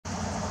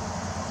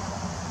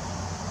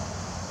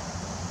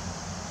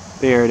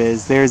There it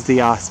is. There's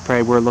the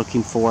osprey we're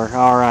looking for.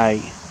 All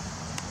right.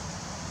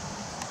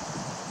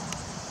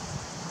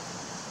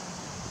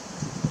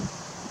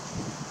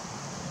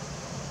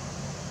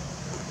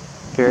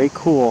 Very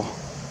cool.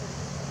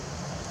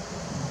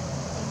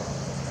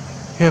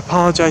 I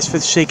apologize for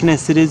the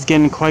shakiness. It is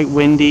getting quite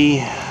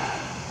windy,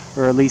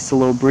 or at least a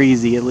little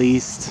breezy at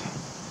least.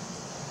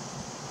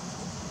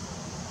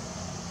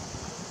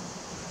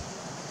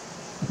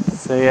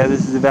 So yeah,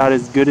 this is about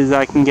as good as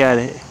I can get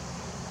it.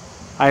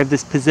 I have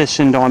this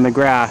positioned on the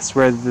grass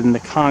rather than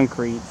the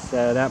concrete,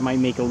 so that might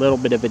make a little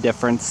bit of a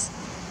difference.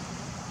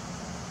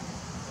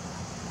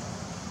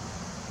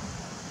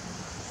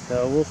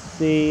 So we'll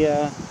see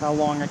how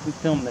long I can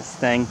film this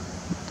thing.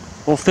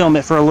 We'll film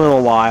it for a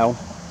little while,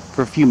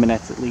 for a few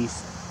minutes at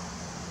least.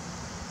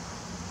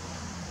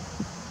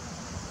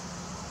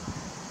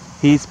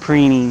 He's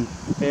preening.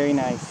 Very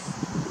nice.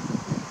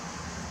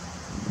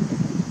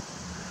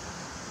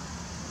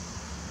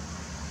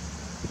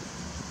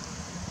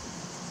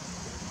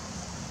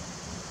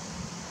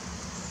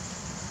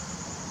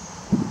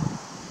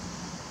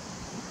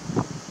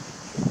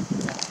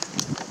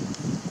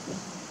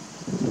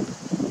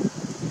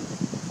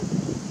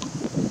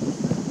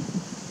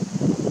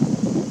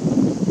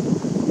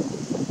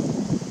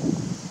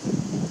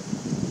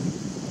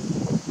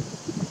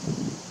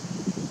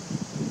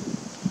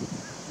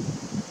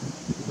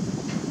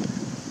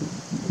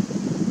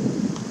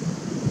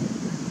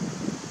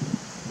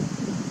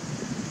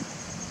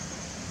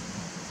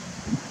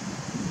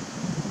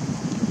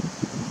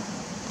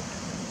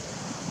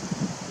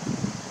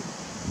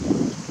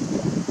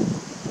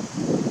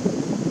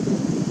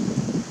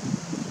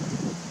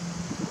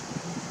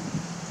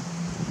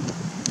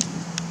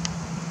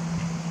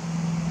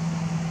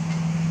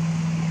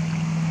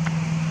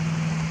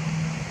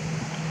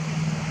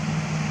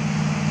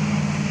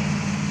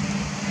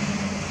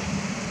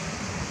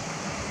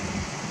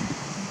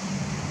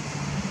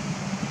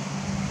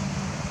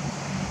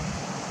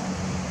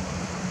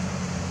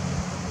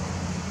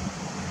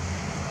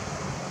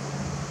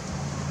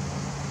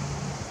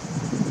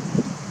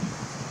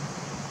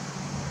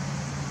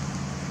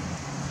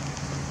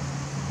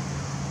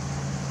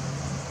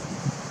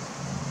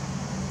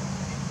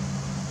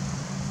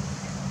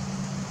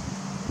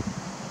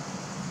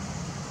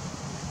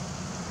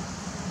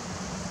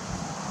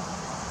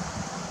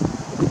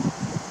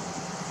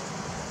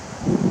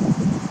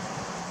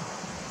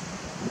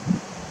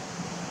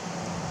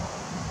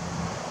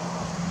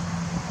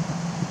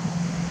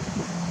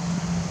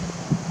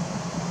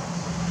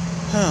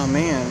 Oh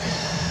man,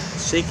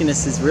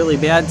 shakiness is really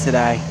bad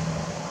today.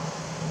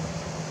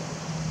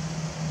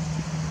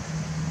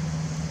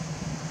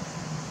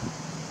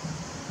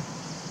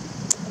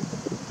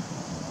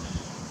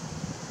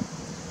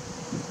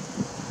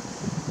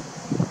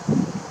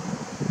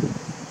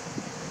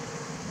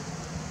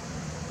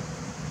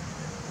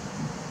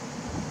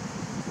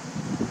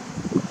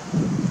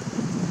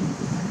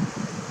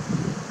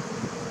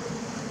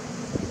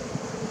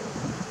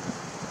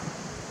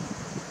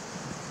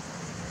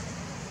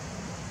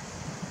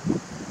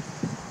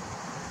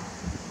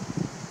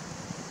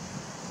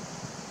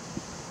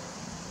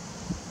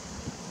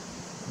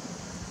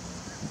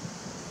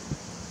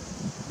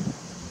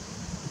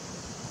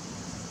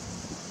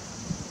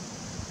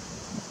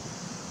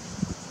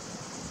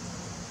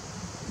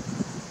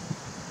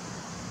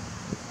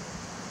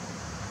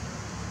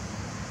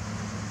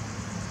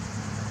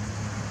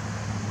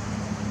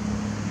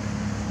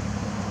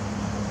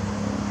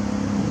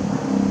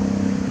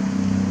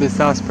 This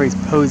osprey's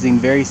posing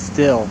very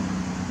still.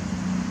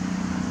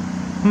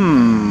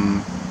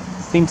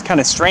 Seems kind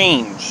of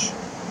strange.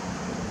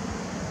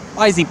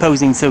 Why is he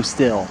posing so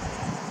still?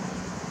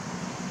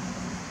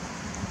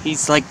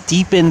 He's like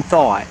deep in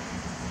thought.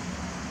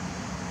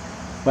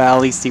 Well,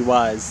 at least he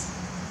was.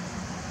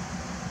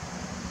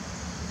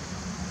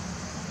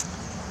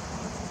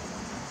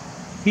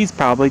 He's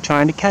probably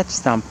trying to catch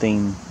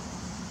something.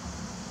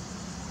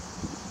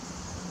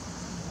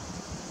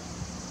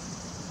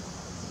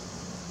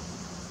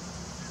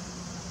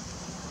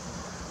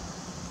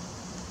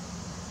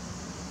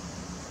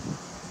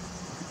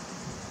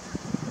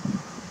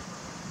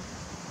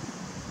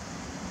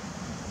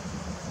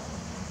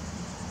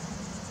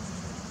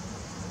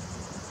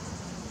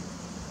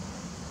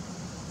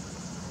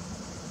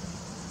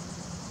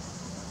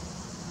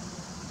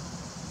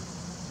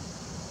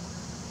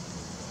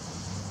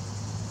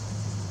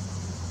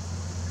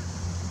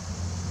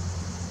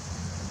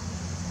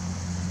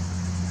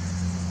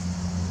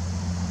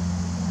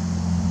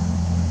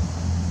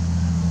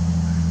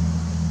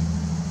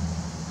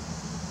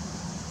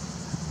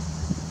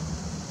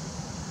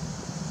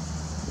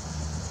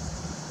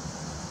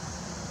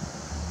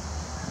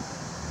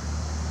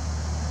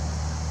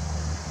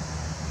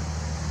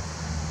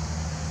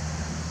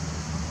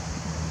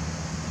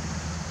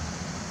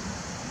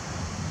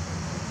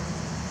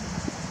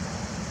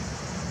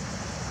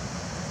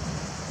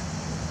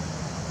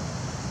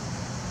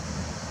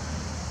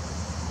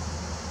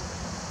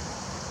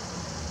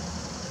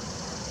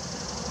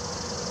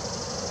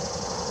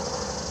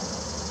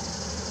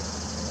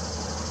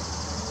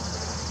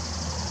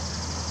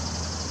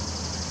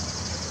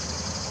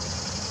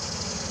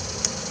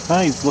 Oh,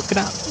 he's looking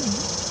up. There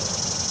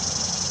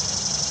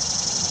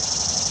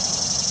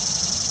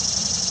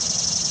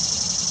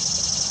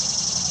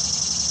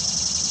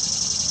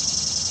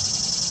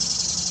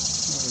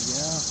we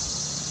go.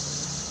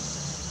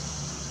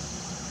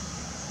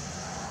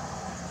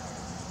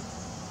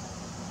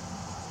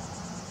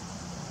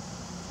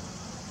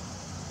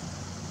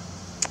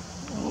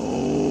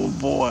 Oh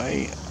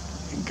boy,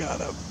 I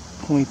gotta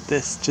point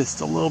this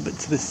just a little bit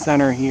to the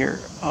center here.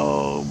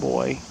 Oh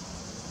boy.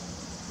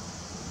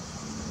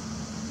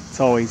 It's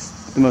always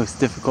the most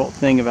difficult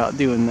thing about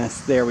doing this.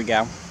 There we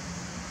go.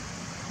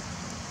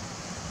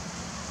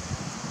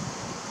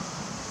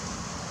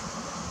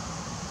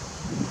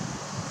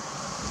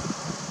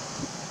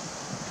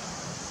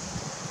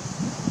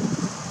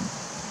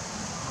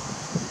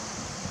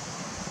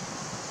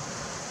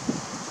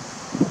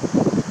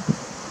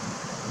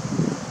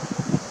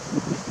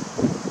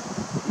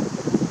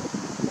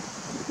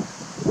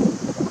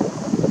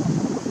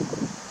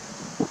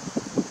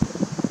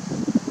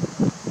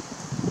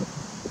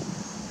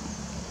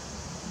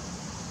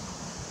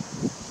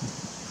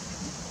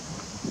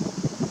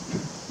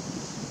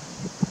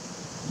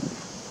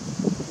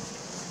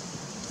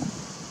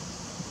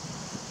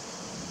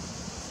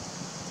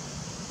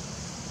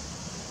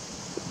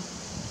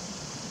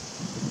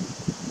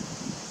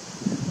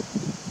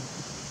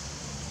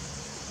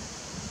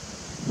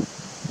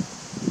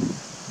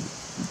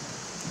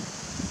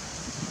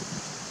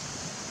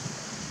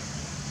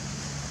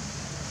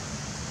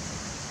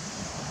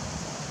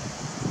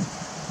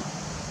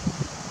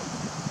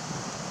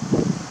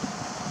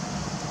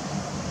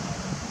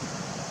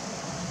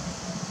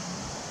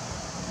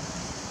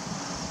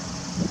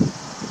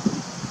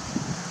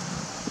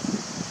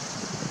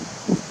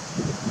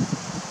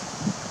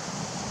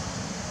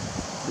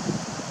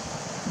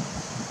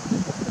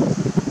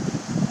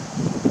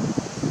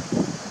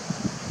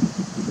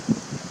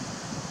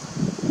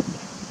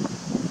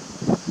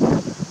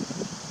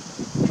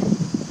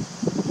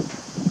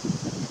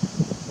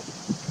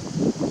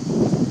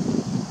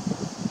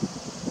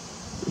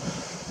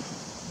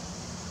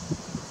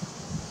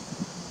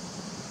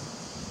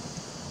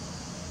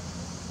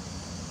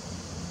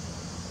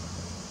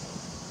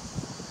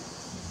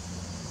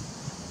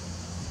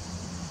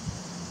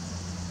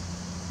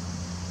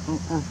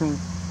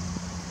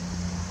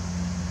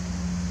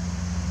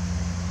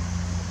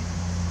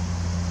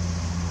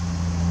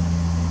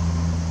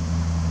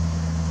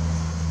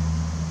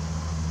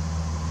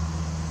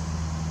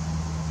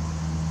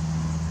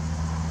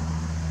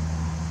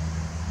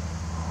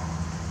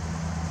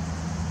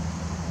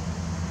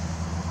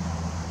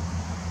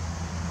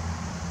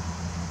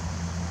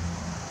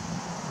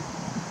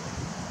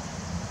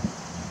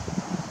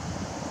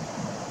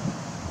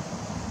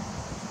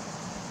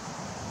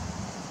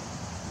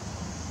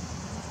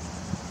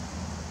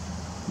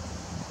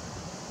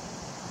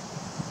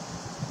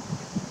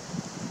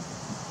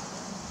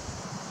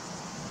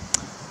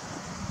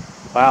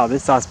 Wow,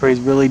 this osprey is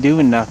really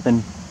doing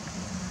nothing.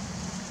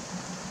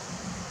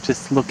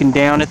 Just looking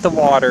down at the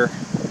water,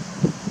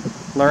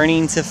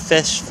 learning to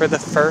fish for the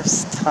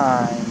first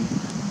time.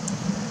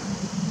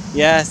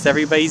 Yes,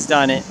 everybody's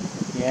done it.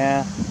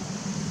 Yeah.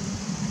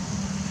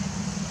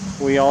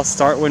 We all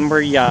start when we're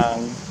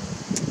young.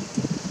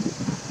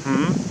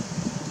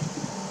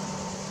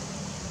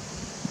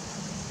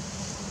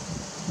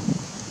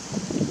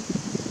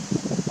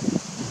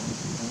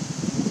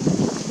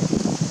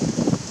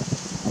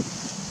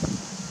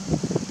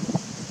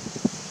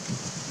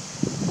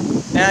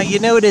 Now you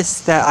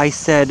notice that I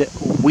said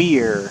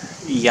we're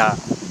young.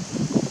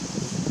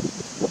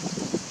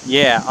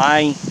 Yeah,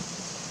 I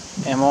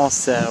am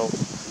also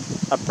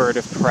a bird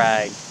of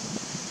prey.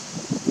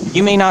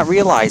 You may not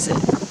realize it,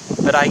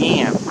 but I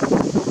am.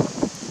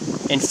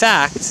 In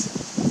fact,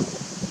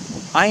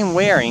 I am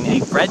wearing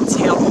a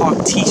red-tailed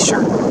hawk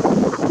t-shirt.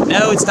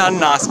 No, it's not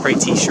an osprey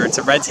t-shirt, it's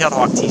a red-tailed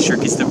hawk t-shirt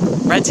because the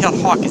red-tailed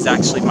hawk is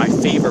actually my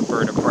favorite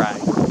bird of prey.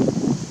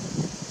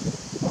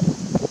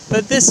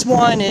 But this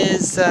one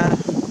is,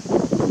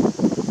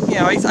 you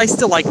know, I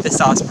still like this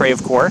osprey,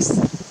 of course.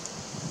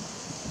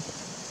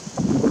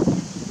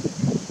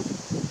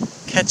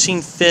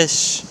 Catching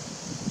fish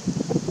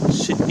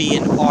should be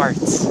an art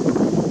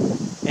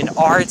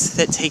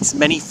that takes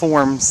many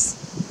forms,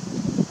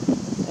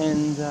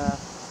 and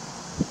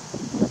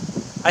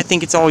I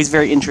think it's always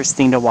very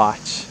interesting to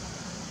watch.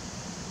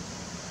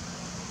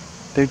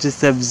 They're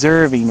just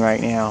observing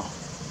right now.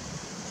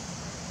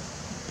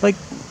 Like,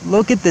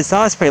 look at this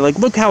osprey. Like,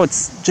 look how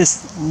it's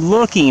just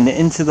looking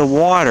into the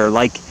water.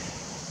 Like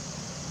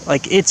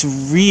it's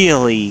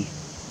really,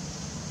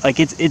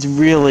 it's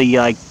really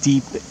like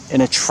deep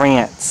in a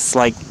trance.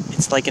 Like,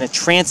 it's like in a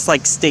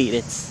trance-like state.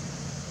 It's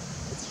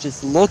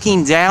just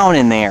looking down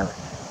in there.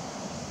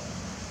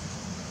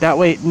 That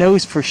way it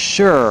knows for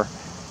sure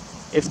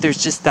if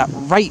there's just that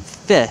right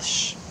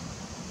fish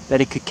that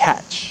it could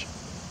catch.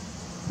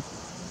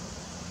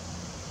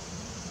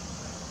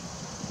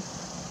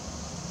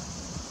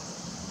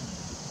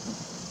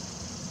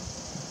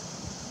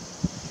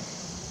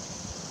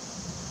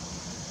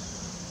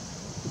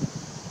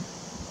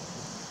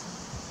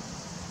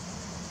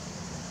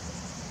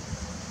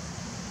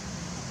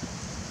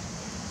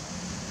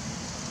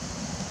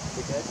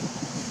 You good?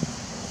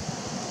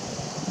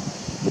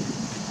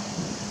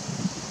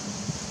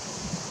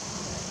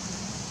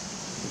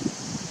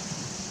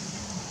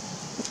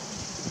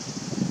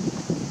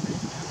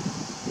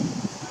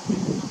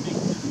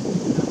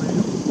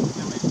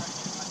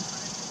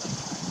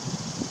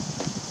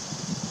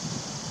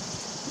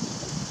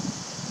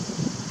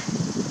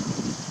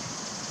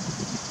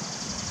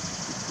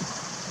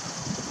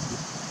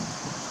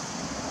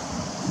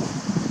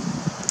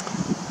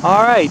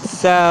 Alright,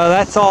 so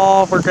that's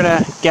all we're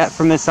gonna get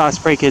from this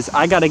Osprey, because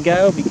I gotta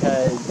go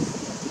because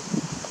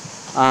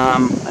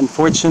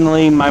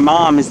unfortunately my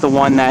mom is the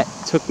one that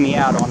took me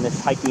out on this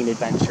hiking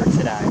adventure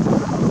today.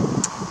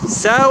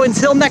 So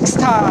until next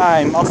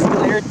time, I'll see you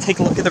later. Take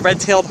a look at the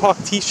red-tailed hawk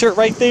t-shirt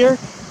right there,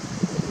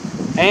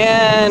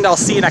 and I'll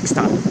see you next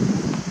time.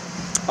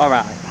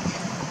 Alright.